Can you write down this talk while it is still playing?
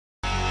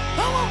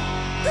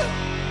Good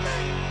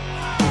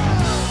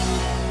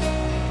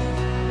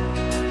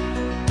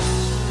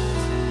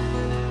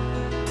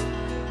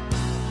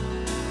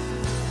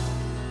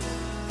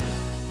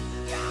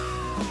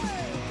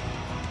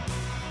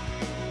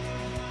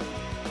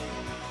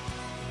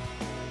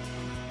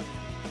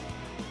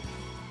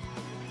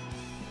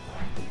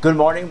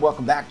morning.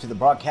 Welcome back to the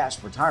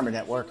Broadcast Retirement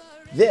Network.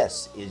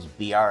 This is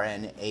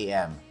BRN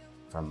AM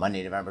for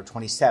Monday, November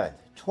 27th,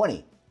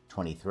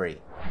 2023.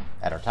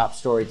 At our top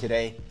story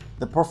today,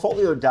 the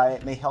portfolio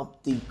diet may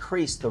help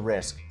decrease the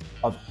risk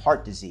of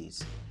heart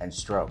disease and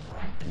stroke.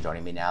 And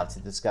joining me now to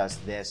discuss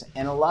this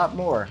and a lot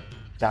more,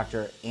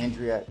 Dr.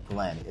 Andrea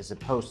Glenn is a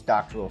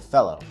postdoctoral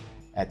fellow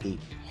at the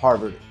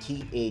Harvard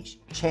T.H.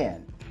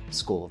 Chan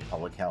School of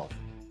Public Health.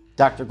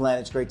 Dr. Glenn,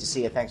 it's great to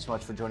see you. Thanks so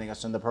much for joining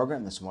us on the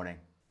program this morning.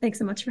 Thanks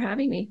so much for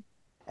having me.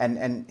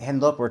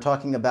 And look, we're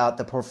talking about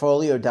the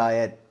portfolio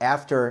diet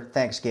after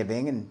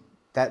Thanksgiving, and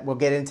that we'll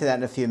get into that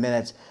in a few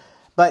minutes.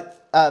 But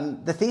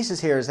the thesis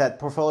here is that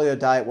portfolio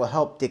diet will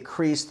help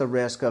decrease the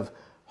risk of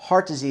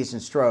heart disease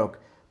and stroke.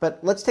 But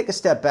let's take a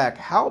step back.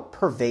 How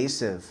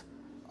pervasive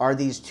are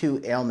these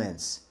two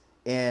ailments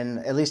in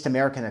at least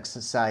American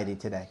society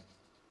today?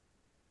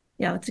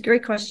 Yeah, that's a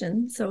great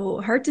question. So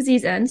heart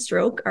disease and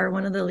stroke are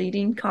one of the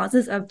leading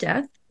causes of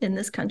death in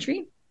this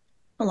country,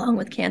 along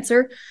with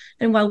cancer.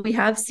 And while we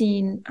have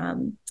seen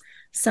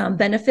some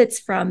benefits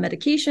from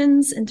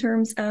medications in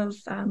terms of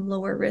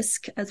lower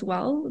risk as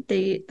well,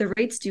 the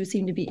rates do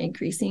seem to be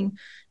increasing,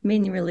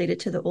 mainly related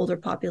to the older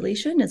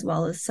population, as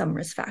well as some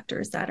risk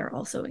factors that are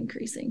also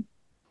increasing.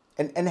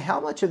 And how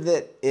much of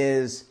it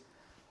is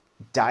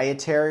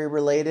dietary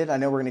related? I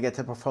know we're going to get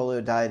to portfolio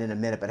diet in a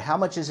minute, but how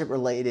much is it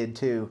related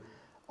to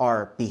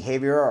our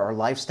behavior, our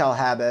lifestyle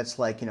habits?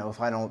 Like,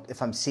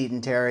 if I'm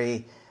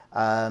sedentary,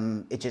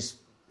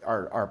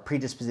 our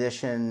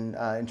predisposition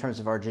in terms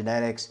of our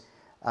genetics.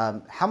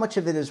 How much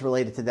of it is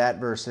related to that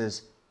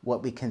versus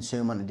what we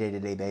consume on a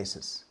day-to-day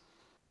basis?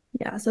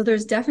 Yeah, so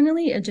there's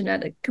definitely a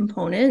genetic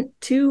component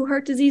to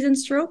heart disease and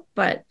stroke,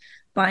 but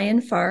by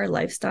and far,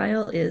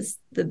 lifestyle is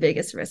the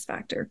biggest risk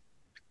factor.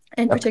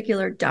 In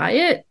particular,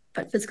 diet,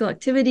 but physical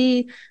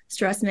activity,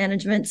 stress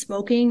management,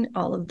 smoking,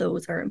 all of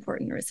those are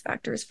important risk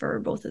factors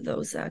for both of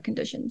those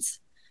conditions.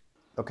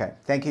 Okay,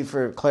 thank you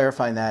for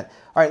clarifying that.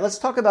 All right, let's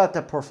talk about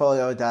the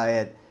portfolio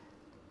diet.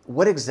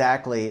 What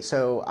exactly?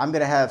 So I'm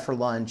going to have for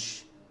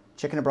lunch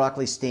chicken and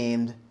broccoli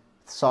steamed,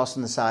 sauce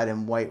on the side,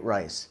 and white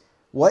rice.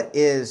 What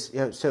is,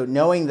 so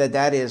knowing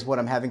that is what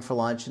I'm having for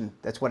lunch, and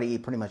that's what I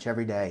eat pretty much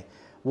every day,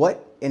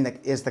 what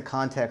is the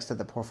context of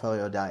the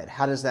portfolio diet?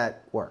 How does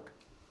that work?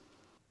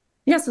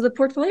 Yeah, so the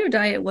portfolio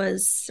diet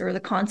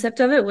the concept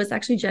of it was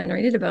actually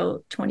generated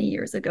about 20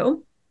 years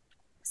ago.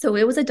 So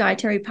it was a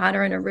dietary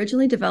pattern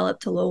originally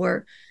developed to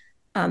lower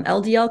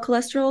LDL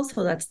cholesterol.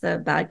 So that's the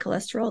bad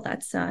cholesterol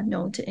that's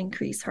known to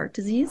increase heart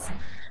disease.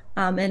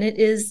 And it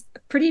is a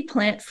pretty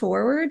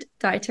plant-forward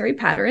dietary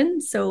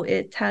pattern. So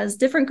it has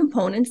different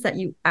components that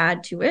you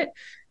add to it.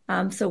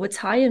 So it's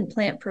high in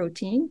plant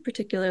protein,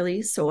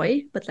 particularly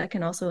soy, but that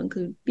can also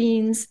include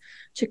beans,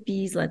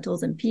 chickpeas,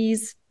 lentils, and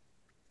peas.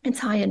 It's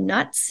high in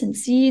nuts and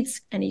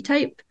seeds, any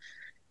type.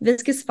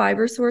 Viscous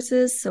fiber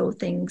sources, so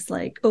things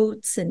like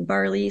oats and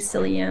barley,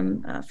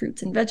 psyllium,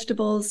 fruits and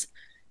vegetables.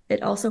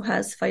 It also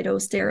has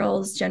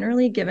phytosterols,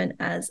 generally given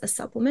as a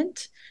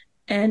supplement.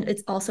 And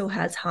it also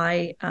has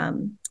high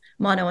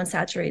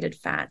monounsaturated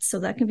fats. So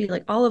that can be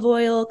like olive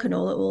oil,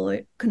 canola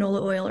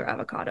oil, or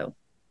avocado.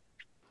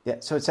 Yeah,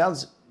 so it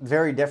sounds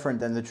very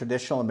different than the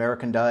traditional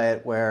American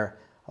diet where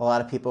a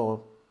lot of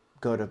people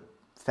go to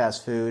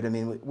fast food. I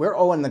mean, we're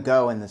on the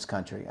go in this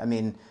country. I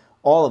mean,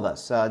 all of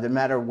us, no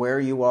matter where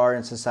you are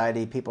in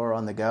society, people are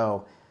on the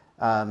go.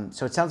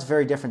 So it sounds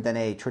very different than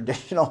a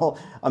traditional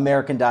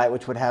American diet,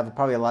 which would have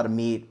probably a lot of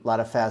meat, a lot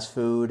of fast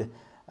food,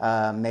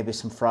 maybe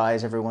some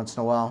fries every once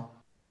in a while.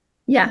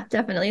 Yeah,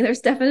 definitely. There's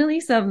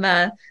definitely some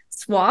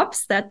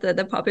swaps that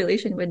the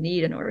population would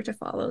need in order to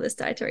follow this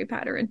dietary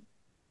pattern.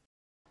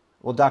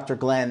 Well, Dr.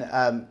 Glenn,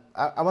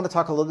 I want to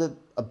talk a little bit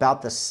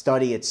about the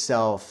study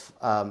itself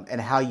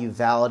and how you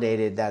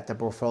validated that the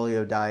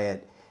portfolio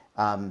diet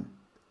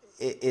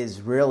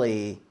is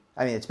really,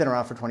 I mean, it's been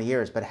around for 20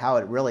 years, but how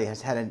it really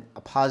has had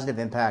a positive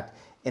impact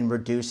in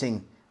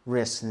reducing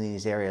risks in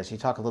these areas. Can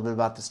you talk a little bit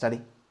about the study?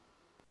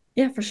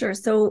 Yeah, for sure.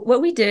 So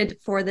what we did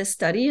for this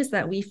study is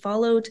that we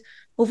followed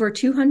over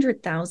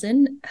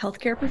 200,000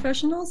 healthcare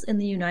professionals in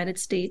the United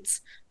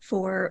States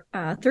for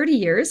 30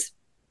 years.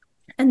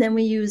 And then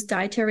we used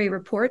dietary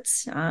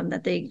reports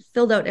that they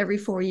filled out every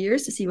 4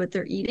 years to see what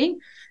they're eating.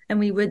 And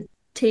we would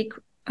take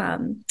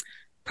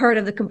part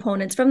of the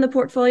components from the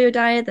portfolio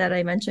diet that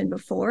I mentioned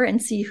before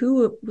and see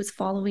who was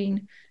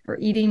following or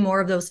eating more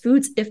of those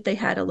foods if they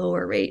had a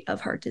lower rate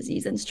of heart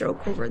disease and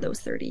stroke over those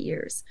 30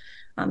 years.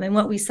 And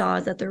what we saw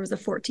is that there was a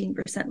 14%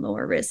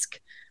 lower risk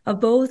of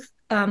both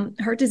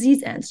heart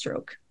disease and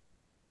stroke.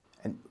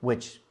 And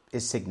which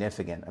is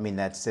significant. I mean,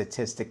 that's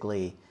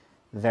statistically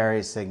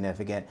very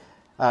significant.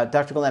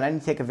 Dr. Glenn, I need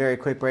to take a very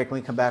quick break. When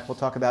we come back, we'll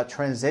talk about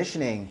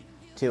transitioning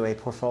to a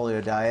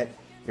portfolio diet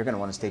You're going to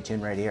want to stay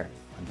tuned right here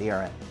on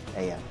BRN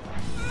AM.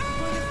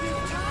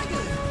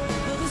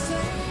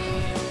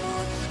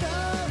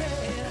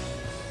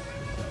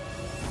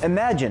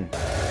 Imagine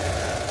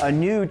a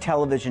new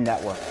television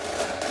network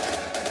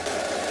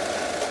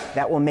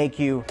that will make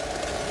you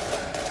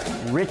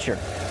richer,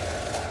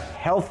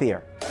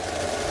 healthier,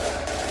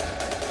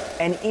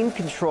 and in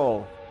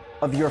control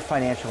of your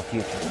financial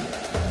future.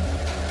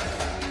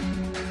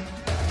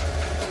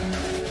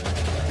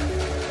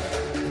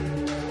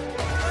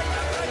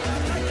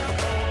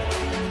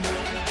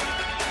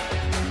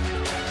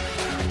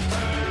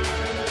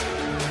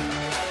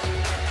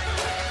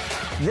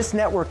 This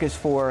network is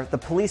for the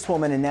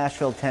policewoman in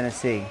Nashville,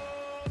 Tennessee,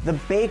 the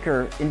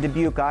baker in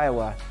Dubuque,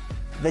 Iowa,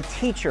 the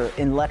teacher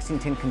in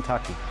Lexington,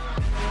 Kentucky.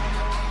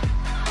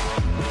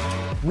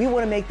 We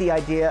want to make the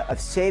idea of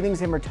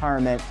savings and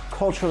retirement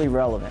culturally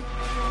relevant.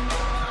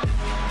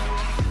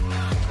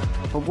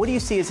 But what do you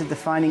see as a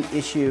defining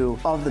issue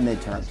of the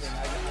midterms,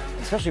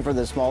 especially for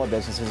the smaller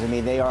businesses? I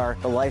mean, they are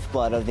the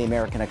lifeblood of the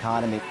American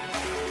economy.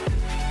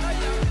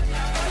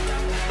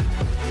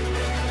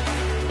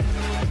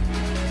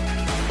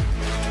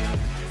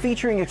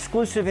 Featuring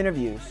exclusive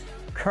interviews,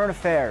 current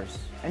affairs,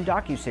 and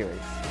docuseries.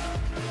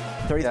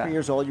 33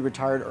 years old, you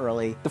retired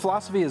early. The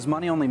philosophy is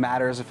money only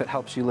matters if it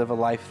helps you live a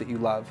life that you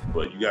love.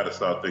 But you got to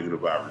start thinking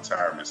about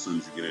retirement as soon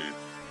as you get in.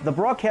 The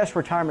Broadcast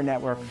Retirement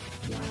Network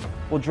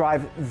will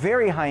drive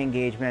very high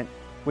engagement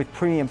with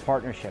premium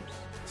partnerships.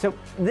 So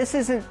this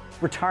isn't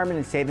retirement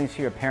and savings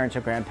for your parents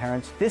or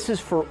grandparents. This is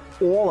for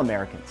all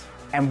Americans.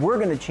 And we're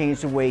going to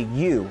change the way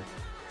you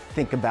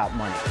think about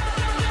money.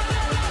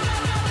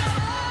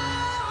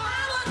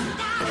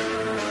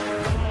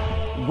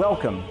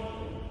 Welcome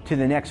to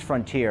the next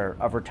frontier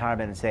of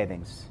retirement and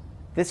savings.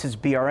 This is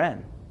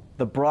BRN,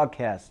 the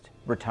Broadcast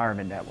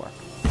Retirement Network.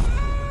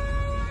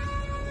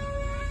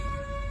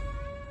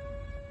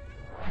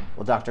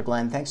 Well, Dr.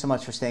 Glenn, thanks so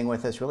much for staying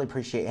with us. Really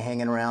appreciate you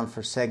hanging around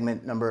for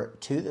segment number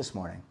 2 this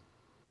morning.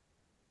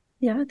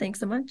 Yeah,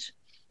 thanks so much.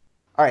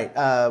 All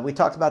right, we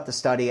talked about the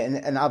study,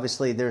 and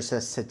obviously there's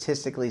a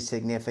statistically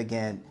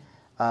significant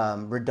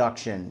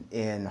reduction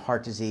in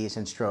heart disease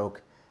and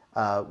stroke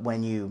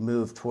when you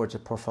move towards a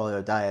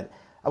portfolio diet.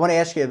 I want to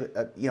ask you,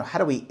 how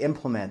do we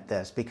implement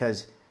this?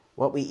 Because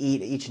what we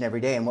eat each and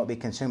every day and what we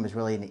consume is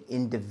really an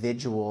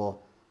individual's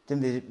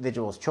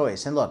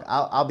choice. And look,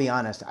 I'll be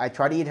honest. I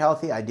try to eat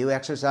healthy. I do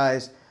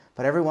exercise,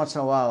 but every once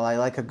in a while, I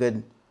like a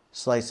good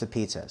slice of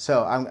pizza.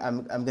 So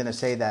I'm going to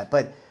say that.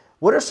 But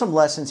what are some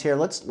lessons here?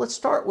 Let's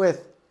start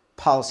with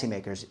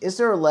policymakers. Is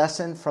there a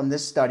lesson from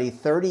this study?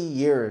 30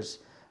 years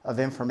of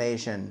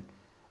information.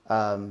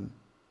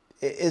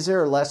 Is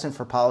there a lesson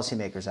for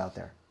policymakers out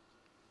there?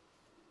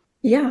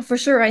 Yeah, for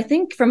sure. I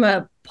think from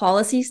a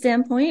policy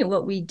standpoint,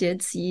 what we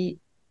did see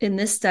in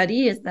this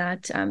study is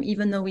that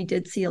even though we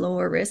did see a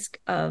lower risk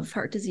of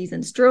heart disease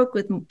and stroke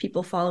with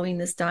people following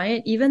this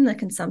diet, even the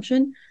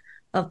consumption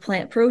of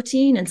plant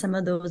protein and some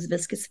of those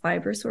viscous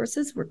fiber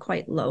sources were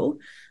quite low.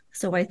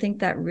 So I think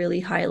that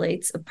really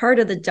highlights a part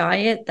of the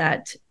diet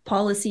that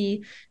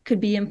policy could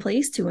be in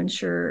place to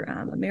ensure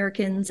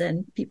Americans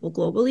and people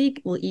globally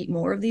will eat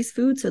more of these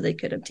foods so they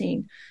could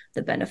obtain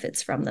the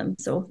benefits from them.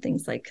 So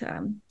things like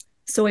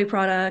soy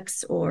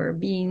products or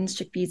beans,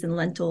 chickpeas and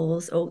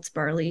lentils, oats,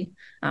 barley,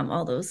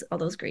 all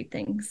those great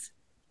things.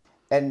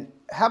 And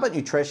how about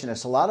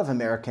nutritionists? A lot of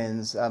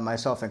Americans,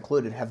 myself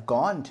included, have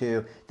gone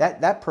to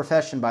that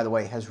profession, by the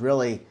way, has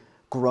really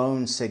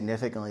grown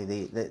significantly.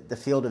 The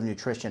field of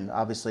nutrition,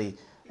 obviously,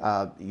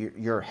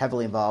 you're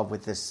heavily involved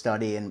with this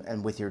study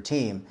and with your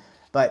team.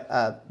 But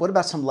what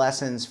about some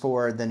lessons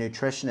for the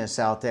nutritionists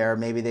out there?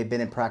 Maybe they've been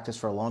in practice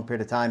for a long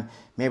period of time.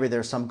 Maybe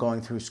there's some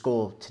going through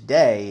school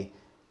today.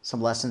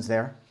 Some lessons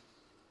there?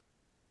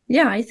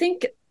 Yeah, I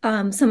think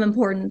some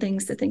important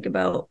things to think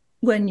about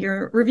when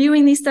you're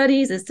reviewing these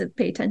studies is to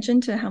pay attention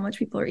to how much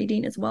people are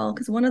eating as well.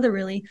 Because one of the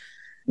really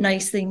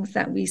nice things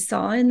that we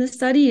saw in the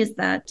study is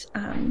that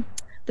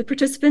the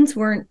participants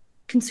weren't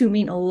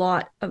consuming a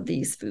lot of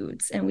these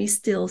foods, and we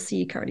still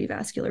see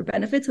cardiovascular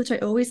benefits, which I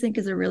always think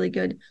is a really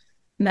good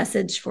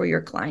message for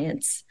your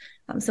clients.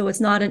 So it's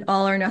not an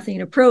all or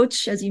nothing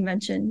approach, as you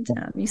mentioned.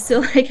 You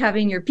still like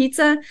having your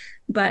pizza,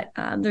 but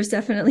there's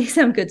definitely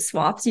some good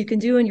swaps you can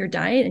do in your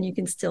diet, and you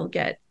can still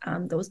get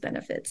those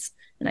benefits.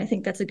 And I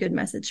think that's a good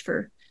message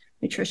for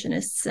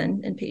nutritionists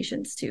and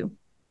patients too.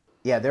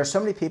 Yeah, there are so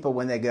many people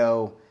when they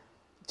go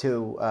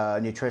to a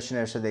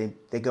nutritionist, or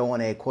they go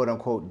on a quote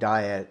unquote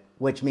diet,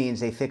 which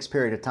means a fixed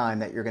period of time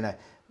that you're going to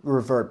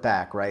revert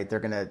back, right? They're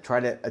going to try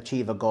to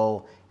achieve a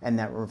goal and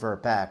then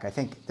revert back. I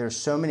think there's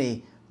so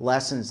many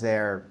lessons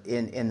there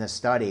in the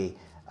study.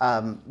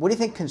 What do you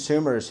think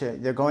consumers,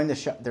 they're going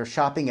to they're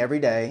shopping every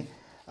day,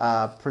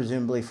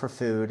 presumably for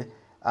food.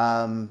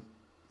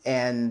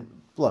 And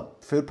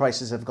look, food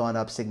prices have gone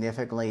up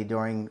significantly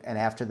during and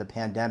after the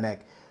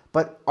pandemic.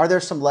 But are there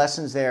some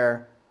lessons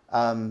there?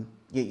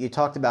 You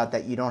talked about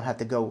that you don't have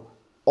to go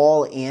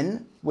all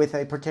in with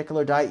a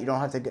particular diet. You don't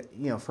have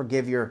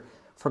to,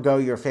 forgo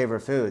your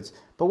favorite foods.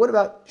 But what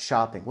about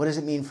shopping? What does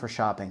it mean for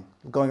shopping,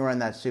 going around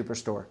that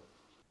superstore?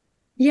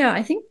 Yeah,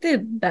 I think the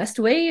best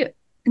way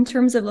in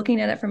terms of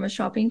looking at it from a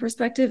shopping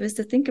perspective is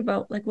to think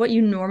about like what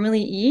you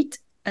normally eat,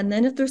 and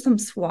then if there's some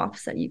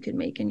swaps that you could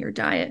make in your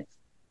diet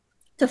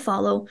to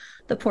follow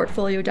the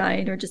portfolio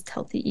diet or just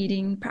healthy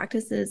eating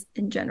practices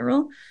in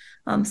general.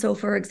 So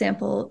for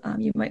example,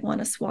 you might want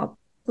to swap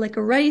like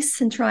a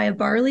rice and try a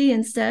barley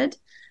instead.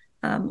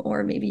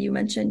 Or maybe you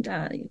mentioned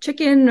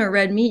chicken or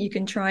red meat. You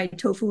can try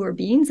tofu or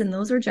beans, and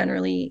those are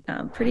generally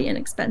pretty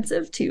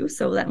inexpensive too.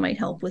 So that might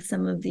help with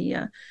some of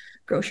the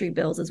grocery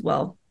bills as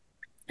well.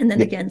 And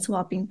then again,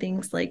 swapping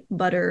things like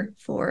butter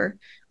for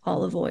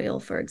olive oil,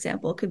 for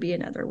example, could be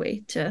another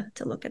way to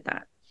look at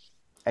that.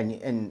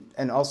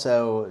 And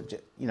also,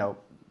 you know,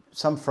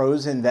 some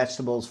frozen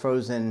vegetables,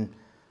 frozen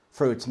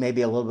fruits may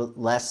be a little bit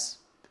less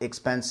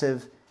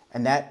expensive,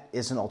 and that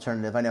is an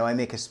alternative. I know I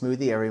make a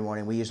smoothie every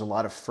morning. We use a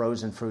lot of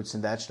frozen fruits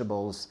and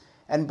vegetables.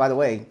 And by the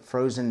way,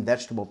 frozen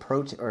vegetable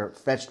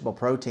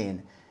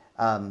protein,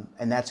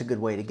 and that's a good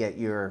way to get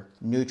your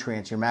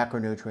nutrients, your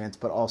macronutrients,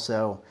 but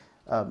also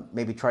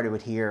maybe try to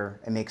adhere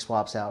and make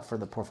swaps out for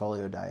the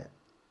portfolio diet.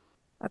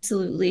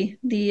 Absolutely.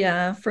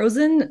 The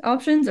frozen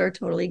options are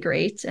totally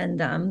great, and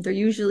they're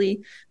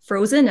usually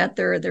frozen at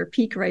their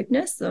peak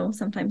ripeness. So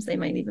sometimes they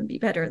might even be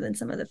better than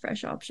some of the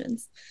fresh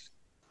options.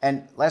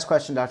 And last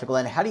question, Dr.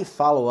 Glenn, how do you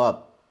follow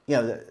up? You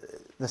know,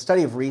 the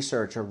study of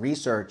research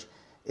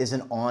is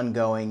an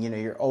ongoing, you know,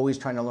 you're always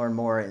trying to learn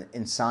more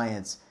in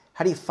science.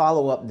 How do you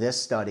follow up this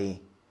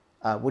study?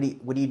 What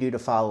do you do to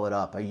follow it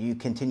up? Are you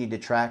continue to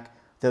track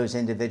those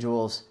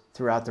individuals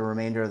throughout the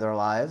remainder of their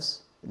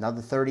lives?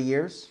 Another 30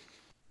 years?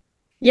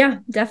 Yeah,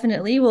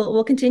 definitely.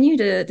 We'll continue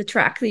to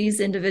track these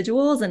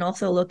individuals and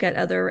also look at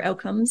other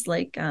outcomes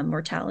like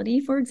mortality,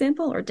 for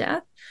example, or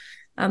death.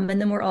 And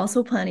then we're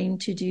also planning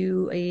to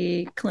do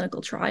a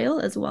clinical trial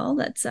as well.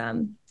 That's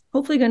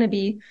hopefully going to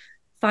be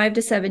 5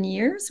 to 7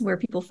 years where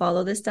people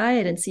follow this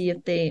diet and see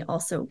if they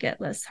also get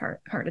less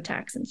heart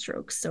attacks and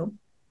strokes. So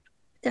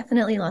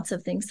definitely lots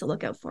of things to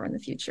look out for in the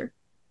future.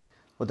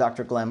 Well,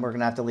 Dr. Glenn, we're going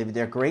to have to leave it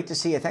there. Great to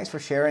see you. Thanks for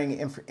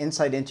sharing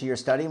insight into your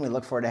study, and we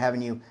look forward to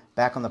having you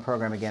back on the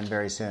program again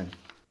very soon.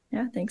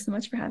 Yeah, thanks so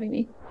much for having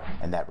me.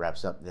 And that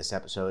wraps up this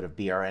episode of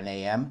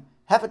BRNAM.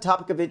 Have a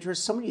topic of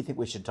interest, someone you think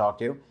we should talk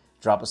to?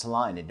 Drop us a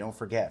line, and don't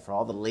forget, for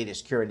all the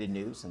latest curated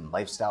news and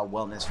lifestyle,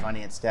 wellness,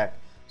 finance, tech,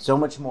 so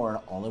much more in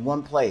all in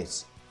one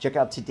place, check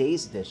out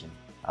today's edition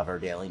of our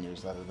daily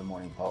newsletter, The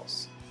Morning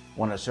Pulse.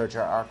 Want to search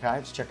our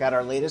archives, check out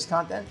our latest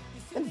content,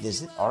 and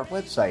visit our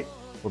website.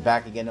 We're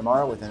back again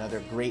tomorrow with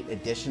another great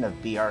edition of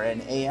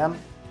BRNAM.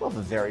 We'll have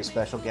a very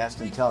special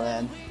guest. Until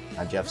then,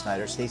 I'm Jeff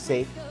Snyder. Stay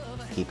safe.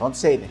 Keep on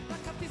saving.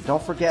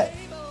 Don't forget,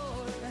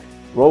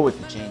 roll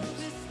with the changes.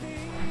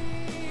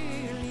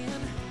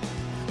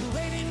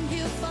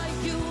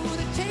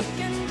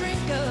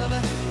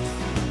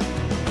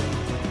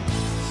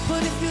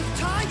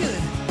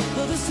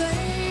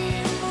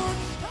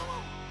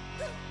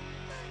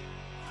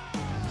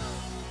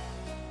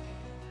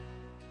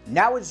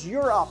 Now is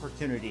your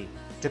opportunity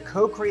to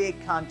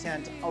co-create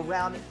content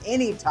around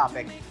any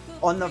topic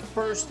on the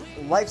First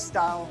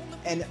Lifestyle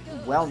and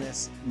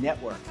Wellness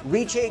Network.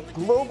 Reach a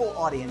global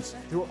audience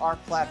through our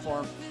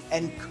platform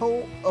and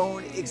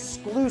co-own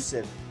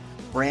exclusive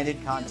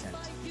branded content.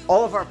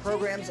 All of our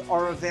programs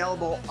are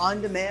available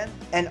on demand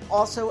and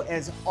also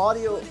as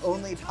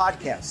audio-only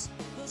podcasts,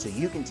 so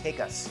you can take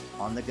us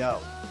on the go.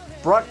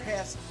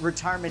 Broadcast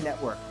Retirement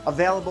Network,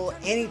 available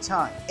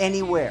anytime,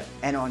 anywhere,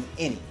 and on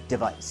any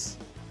device.